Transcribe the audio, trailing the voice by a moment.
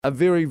A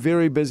very,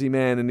 very busy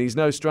man, and he's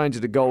no stranger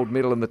to gold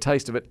medal and the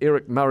taste of it,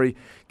 Eric Murray.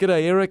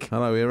 G'day, Eric.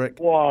 Hello, Eric.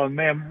 Wow,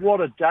 man,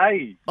 what a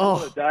day.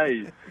 What a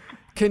day.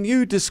 Can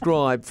you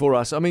describe for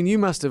us, I mean, you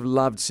must have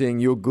loved seeing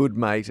your good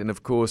mate and,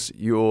 of course,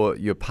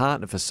 your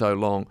partner for so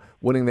long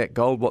winning that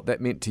gold, what that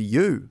meant to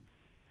you.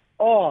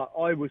 Oh,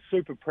 I was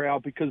super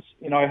proud because,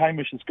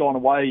 Hamish has gone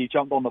away. He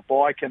jumped on the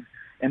bike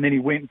and then he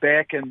went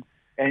back and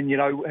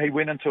he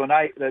went into an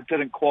 8 that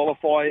didn't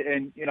qualify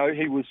and,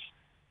 he was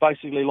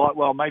basically like,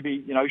 well,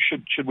 maybe,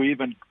 should we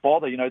even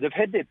bother? They've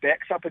had their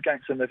backs up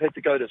against them. They've had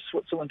to go to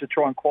Switzerland to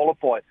try and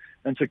qualify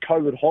into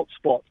COVID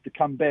hotspots to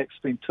come back,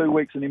 spend 2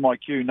 weeks in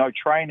MIQ, no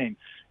training,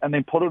 and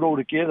then put it all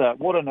together.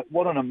 What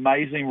an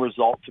amazing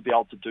result to be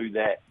able to do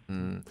that.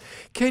 Mm.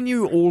 Can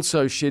you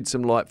also shed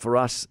some light for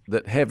us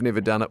that have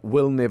never done it,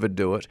 will never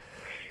do it?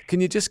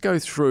 Can you just go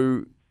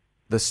through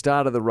the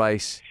start of the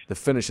race, the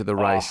finish of the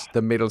race,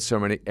 the medal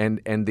ceremony,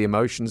 and the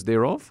emotions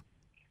thereof?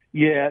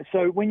 Yeah,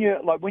 so when you're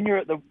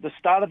at the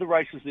start of the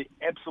race is the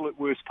absolute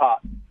worst part,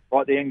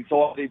 right? The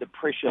anxiety, the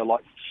pressure,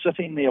 like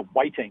sitting there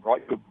waiting,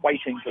 right? You're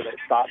waiting for that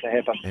start to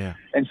happen. Yeah.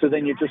 And so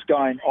then you're just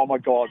going, oh my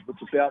God,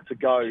 it's about to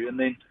go. And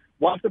then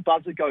once the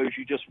buzzer goes,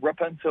 you just rip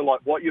into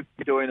like what you've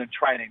been doing in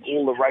training,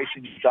 all the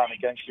racing you've done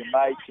against your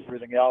mates,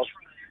 everything else.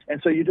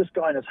 And so you're just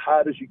going as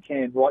hard as you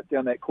can right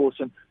down that course,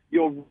 and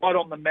you're right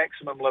on the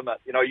maximum limit.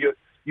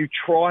 You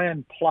try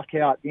and pluck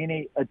out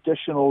any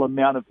additional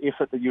amount of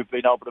effort that you've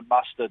been able to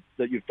muster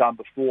that you've done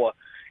before.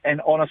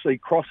 And honestly,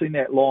 crossing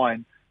that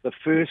line, the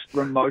first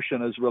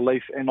emotion is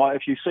relief. And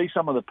if you see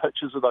some of the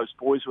pictures of those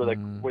boys where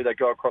they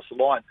go across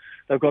the line,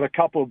 they've got a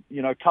couple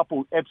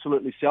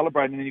absolutely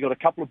celebrating, and then you've got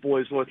a couple of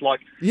boys with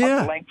like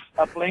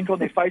a blank on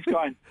their face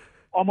going,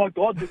 oh my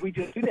God, did we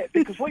just do that?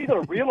 Because what you've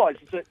got to realise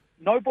is that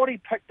nobody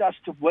picked us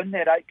to win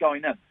that 8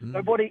 going in.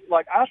 Nobody,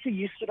 like after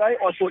yesterday,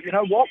 I thought, you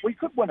know what, we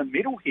could win a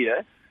medal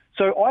here.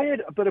 So I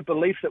had a bit of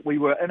belief that we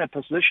were in a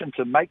position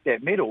to make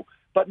that medal,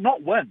 but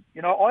not win.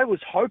 I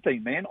was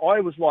hoping, man. I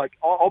was like,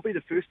 I'll be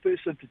the first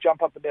person to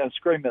jump up and down and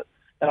scream it,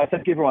 and I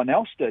think everyone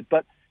else did.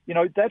 But,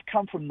 they've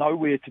come from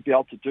nowhere to be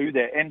able to do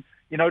that. And,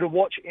 to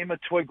watch Emma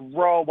Twigg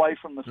row away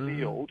from the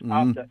field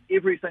after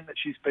everything that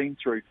she's been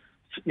through,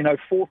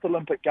 4th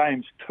Olympic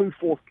Games, 2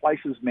 4th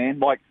places, man.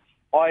 Like,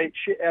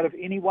 out of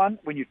anyone,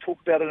 when you talk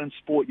about it in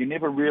sport, you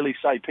never really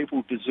say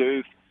people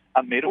deserve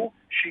a medal.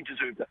 She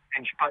deserved it,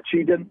 but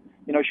she didn't.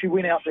 She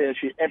went out there.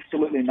 She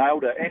absolutely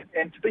nailed it.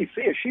 And to be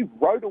fair, she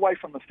rode away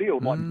from the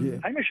field.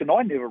 Hamish and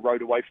I never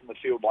rode away from the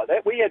field like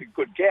that. We had a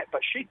good gap,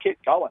 but she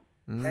kept going.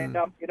 And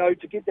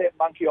to get that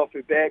monkey off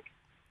her back,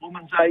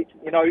 women's 8,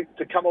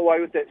 to come away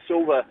with that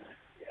silver,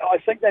 I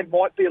think they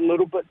might be a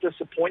little bit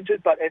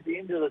disappointed. But at the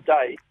end of the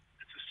day,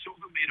 it's a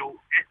silver medal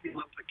at the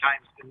Olympic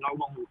Games, and no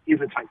one will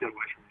ever take that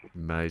away from her.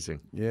 Amazing.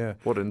 Yeah.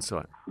 What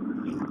insight.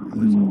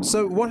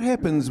 So what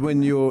happens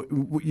when you're,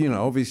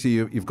 obviously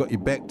you've got your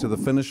back to the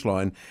finish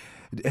line.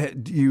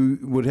 You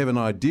would have an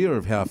idea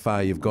of how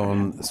far you've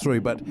gone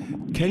through, but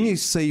can you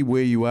see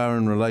where you are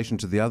in relation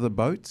to the other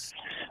boats?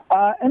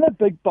 In a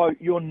big boat,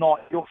 you're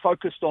not. You're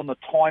focused on the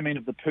timing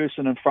of the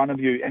person in front of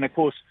you. And, of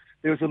course,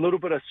 there was a little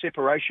bit of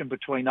separation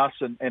between us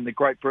and the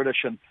Great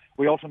British, and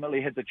we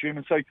ultimately had the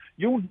Germans. So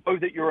you'll know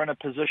that you're in a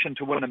position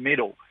to win a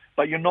medal,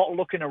 but you're not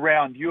looking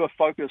around. You are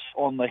focused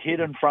on the head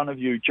in front of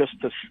you just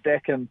to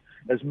stack in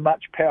as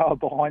much power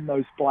behind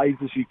those blades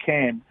as you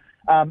can.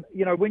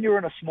 When you're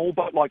in a small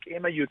boat like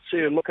Emma, you'd see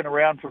her looking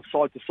around from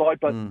side to side,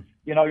 but,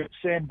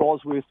 Sam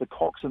Bosworth, the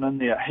coxswain in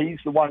there, he's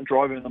the one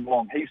driving them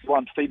along. He's the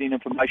one feeding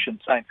information,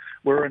 saying,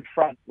 we're in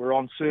front, we're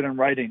on certain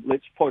rating,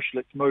 let's push,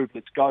 let's move,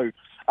 let's go.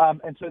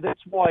 And so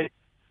that's why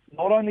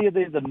not only are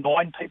there the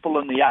 9 people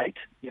in the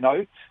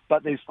 8,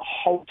 but there's the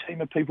whole team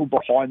of people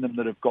behind them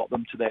that have got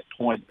them to that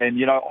point. And,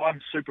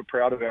 I'm super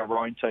proud of our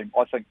rowing team.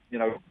 I think,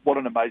 what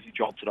an amazing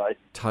job today.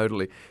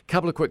 Totally.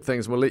 Couple of quick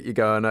things. We'll let you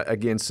go. And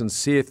again,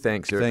 sincere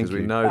thanks, Eric, because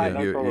we know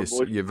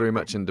that you're very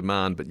much in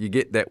demand, but you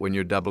get that when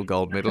you're a double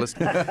gold medalist.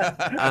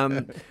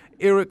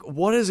 Eric,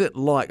 what is it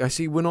like? I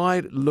see when I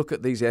look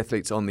at these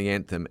athletes on the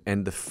anthem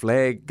and the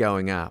flag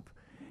going up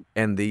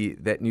and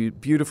that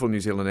beautiful New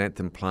Zealand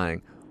anthem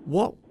playing,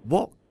 what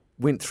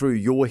went through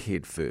your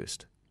head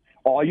first?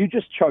 Oh, you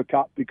just choke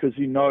up because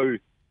you know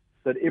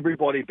that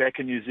everybody back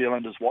in New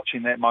Zealand is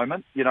watching that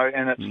moment,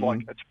 and it's like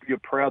you're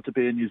proud to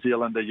be a New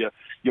Zealander.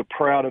 You're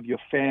proud of your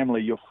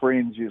family, your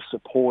friends, your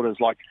supporters,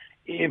 like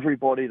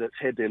everybody that's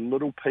had their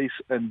little piece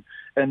in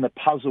the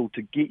puzzle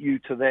to get you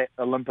to that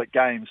Olympic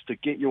Games, to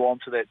get you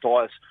onto that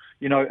dais.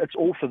 It's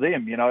all for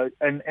them,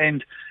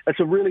 and it's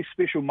a really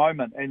special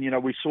moment. And,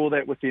 we saw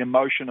that with the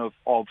emotion of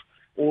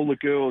all the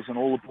girls and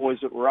all the boys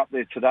that were up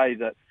there today,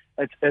 that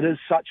it is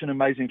such an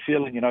amazing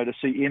feeling, to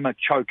see Emma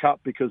choke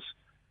up because,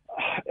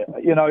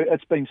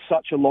 it's been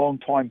such a long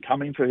time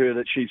coming for her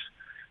that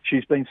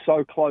she's been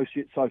so close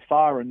yet so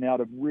far, and now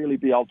to really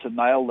be able to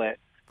nail that.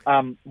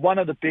 One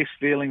of the best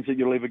feelings that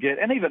you'll ever get,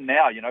 and even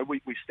now,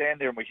 we stand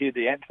there and we hear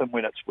the anthem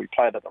when we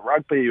play it at the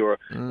rugby or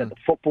at the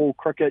football,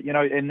 cricket,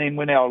 and then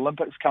when our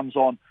Olympics comes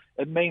on,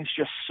 it means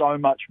just so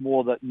much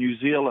more that New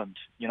Zealand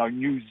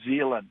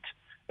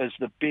is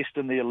the best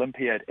in the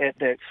Olympiad at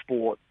that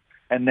sport,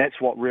 and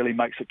that's what really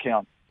makes it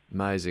count.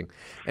 Amazing.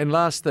 And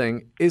last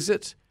thing, is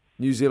it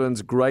New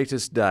Zealand's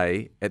greatest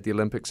day at the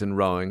Olympics in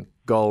rowing,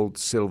 gold,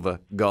 silver,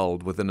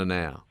 gold within an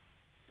hour?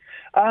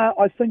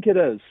 I think it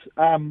is.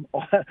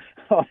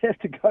 I'll have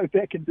to go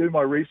back and do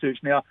my research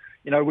now.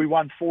 We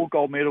won 4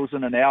 gold medals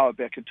in an hour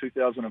back in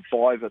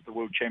 2005 at the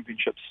World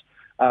Championships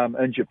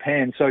in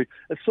Japan. So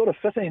it's sort of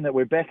fitting that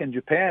we're back in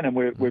Japan and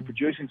we're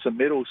producing some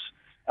medals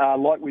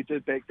like we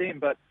did back then.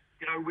 But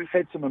we've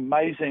had some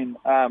amazing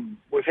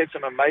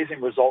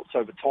results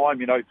over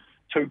time.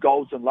 2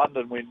 golds in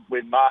London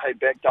when Mahe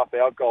backed up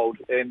our gold,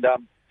 and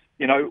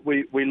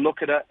we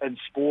look at it in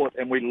sport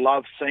and we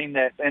love seeing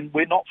that. And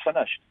we're not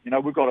finished.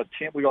 We've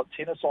got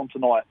tennis on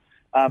tonight.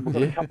 We've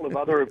got a couple of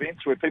other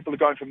events where people are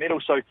going for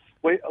medals. So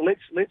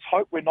let's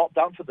hope we're not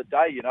done for the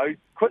day.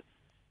 Quit.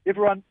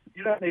 Everyone,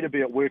 you don't need to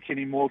be at work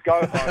anymore.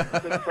 Go home,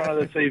 sit in front of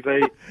the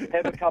TV,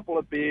 have a couple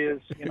of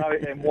beers,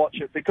 and watch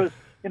it. Because,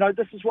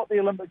 this is what the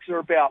Olympics are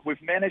about.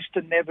 We've managed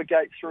to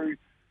navigate through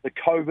the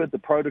COVID, the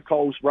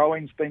protocols.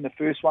 Rowing's been the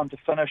first one to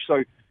finish.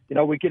 So,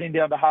 we're getting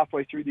down to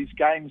halfway through these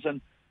games, and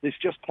there's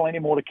just plenty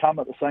more to come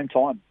at the same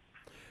time.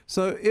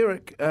 So,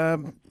 Eric,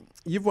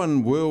 you've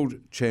won World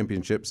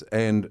Championships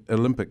and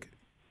Olympic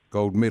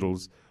gold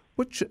medals,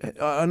 which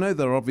I know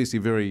they're obviously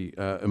very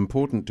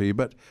important to you,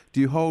 but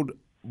do you hold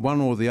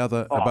one or the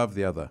other above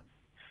the other?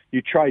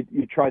 You trade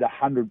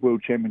 100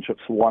 World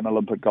Championships for 1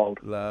 Olympic gold.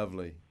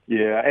 Lovely.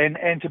 Yeah,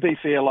 and to be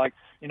fair,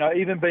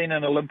 even being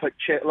an Olympic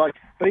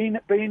being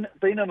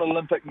an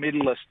Olympic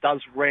medalist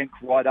does rank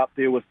right up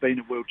there with being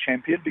a world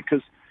champion,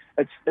 because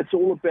it's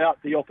all about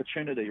the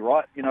opportunity,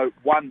 right?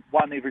 One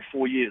every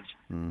 4 years.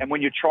 And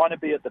when you're trying to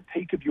be at the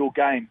peak of your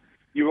game,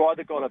 you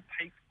either got to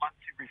peak once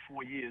every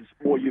 4 years,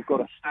 or you've got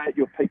to stay at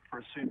your peak for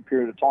a certain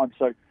period of time.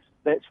 So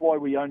that's why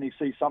we only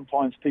see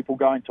sometimes people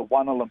going to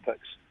 1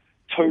 Olympics,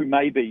 2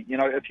 maybe.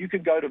 If you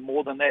can go to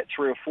more than that,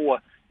 3 or 4,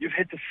 you've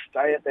had to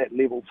stay at that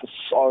level for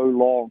so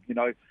long,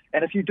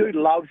 And if you do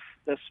love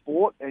the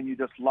sport and you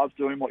just love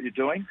doing what you're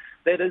doing,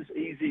 that is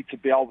easy to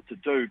be able to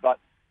do. But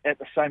at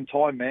the same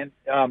time, man,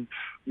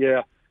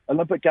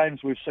 Olympic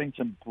Games, we've seen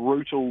some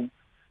brutal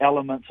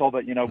elements of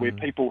it, where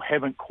people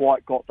haven't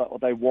quite got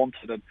what they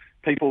wanted, and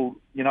people,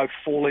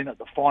 falling at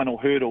the final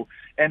hurdle.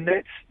 And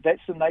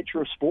that's the nature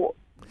of sport.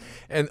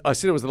 And I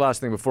said it was the last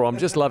thing before. I'm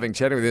just loving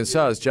chatting with you, and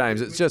so is James.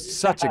 It's just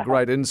such a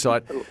great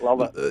insight.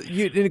 Love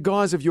it.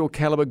 Guys of your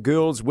calibre,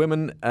 girls,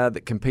 women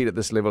that compete at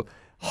this level,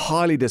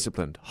 highly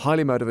disciplined,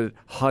 highly motivated,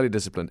 highly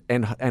disciplined,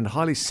 and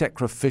highly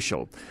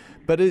sacrificial.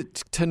 But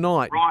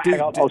tonight... Right,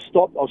 hang on,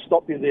 I'll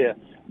stop you there.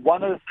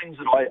 One of the things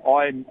that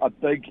I'm a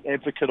big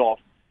advocate of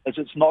is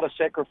it's not a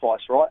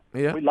sacrifice, right?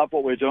 Yeah. We love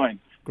what we're doing.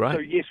 Great. So,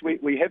 yes,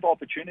 we have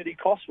opportunity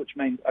costs, which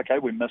means, okay,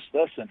 we missed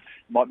this and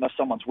might miss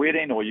someone's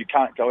wedding, or you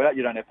can't go out,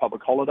 you don't have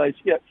public holidays.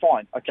 Yeah,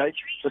 fine, okay.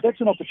 But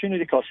that's an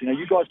opportunity cost.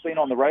 You guys being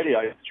on the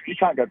radio, you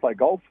can't go play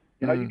golf.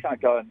 You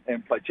can't go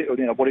and play,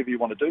 whatever you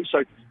want to do.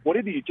 So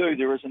whatever you do,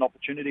 there is an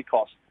opportunity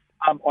cost.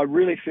 I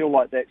really feel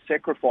like that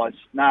sacrifice,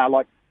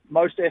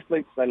 most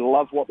athletes, they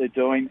love what they're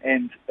doing,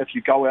 and if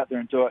you go out there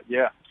and do it,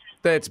 yeah.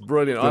 That's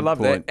brilliant. I love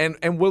that.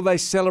 And will they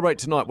celebrate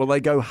tonight? Will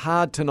they go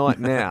hard tonight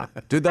now?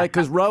 Do they?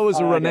 Because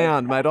rowers are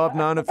renowned, mate. I've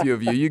known a few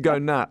of you. You go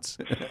nuts.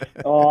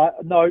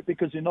 No,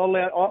 because you're not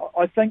allowed.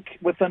 I think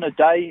within a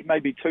day,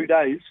 maybe 2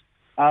 days,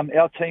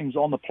 our team's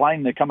on the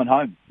plane. They're coming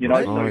home.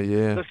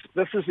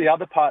 This is the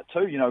other part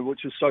too.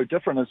 Which is so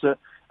different, is that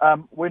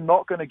we're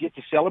not going to get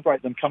to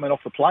celebrate them coming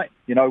off the plane.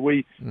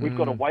 We've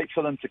got to wait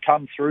for them to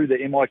come through the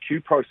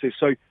MIQ process.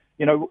 So,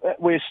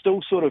 we're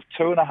still sort of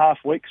 2.5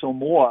 weeks or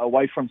more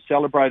away from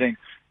celebrating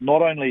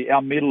not only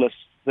our medalists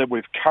that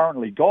we've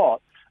currently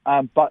got,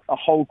 but a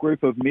whole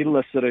group of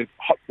medalists that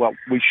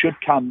we should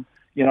come,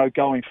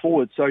 going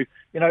forward. So,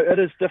 it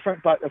is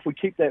different, but if we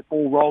keep that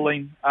ball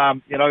rolling,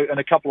 in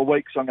a couple of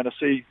weeks, I'm going to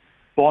see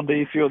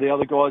Bondi, a few of the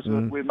other guys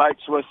we're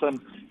mates with,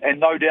 and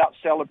no doubt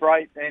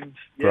celebrate, and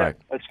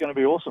it's going to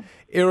be awesome.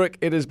 Eric,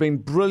 it has been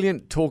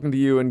brilliant talking to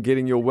you and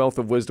getting your wealth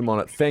of wisdom on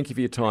it. Thank you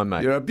for your time,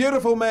 mate. You're a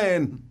beautiful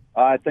man.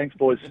 Thanks,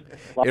 boys.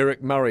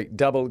 Eric Murray,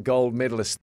 double gold medalist.